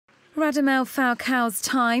Radamel Falcao's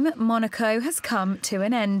time at Monaco has come to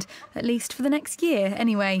an end, at least for the next year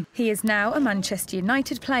anyway. He is now a Manchester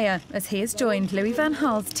United player, as he has joined Louis Van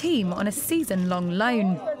Gaal's team on a season-long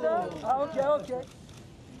loan.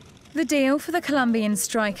 The deal for the Colombian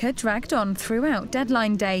striker dragged on throughout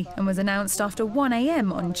deadline day and was announced after 1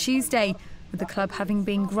 a.m. on Tuesday, with the club having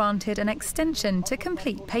been granted an extension to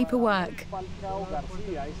complete paperwork.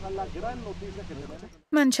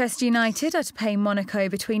 Manchester United are to pay Monaco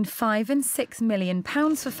between £5 and £6 million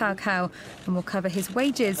for Falcao and will cover his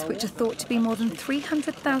wages, which are thought to be more than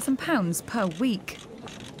 £300,000 per week.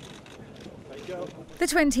 The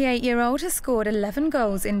 28-year-old has scored 11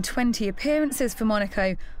 goals in 20 appearances for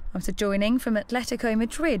Monaco after joining from Atletico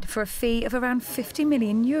Madrid for a fee of around €50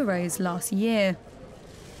 million last year.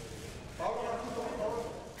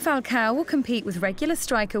 Falcao will compete with regular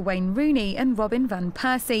striker Wayne Rooney and Robin van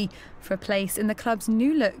Persie for a place in the club's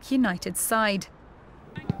new-look United side.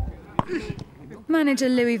 Manager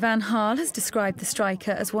Louis Van Gaal has described the striker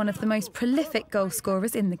as one of the most prolific goal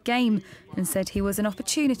scorers in the game and said he was an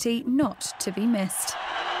opportunity not to be missed.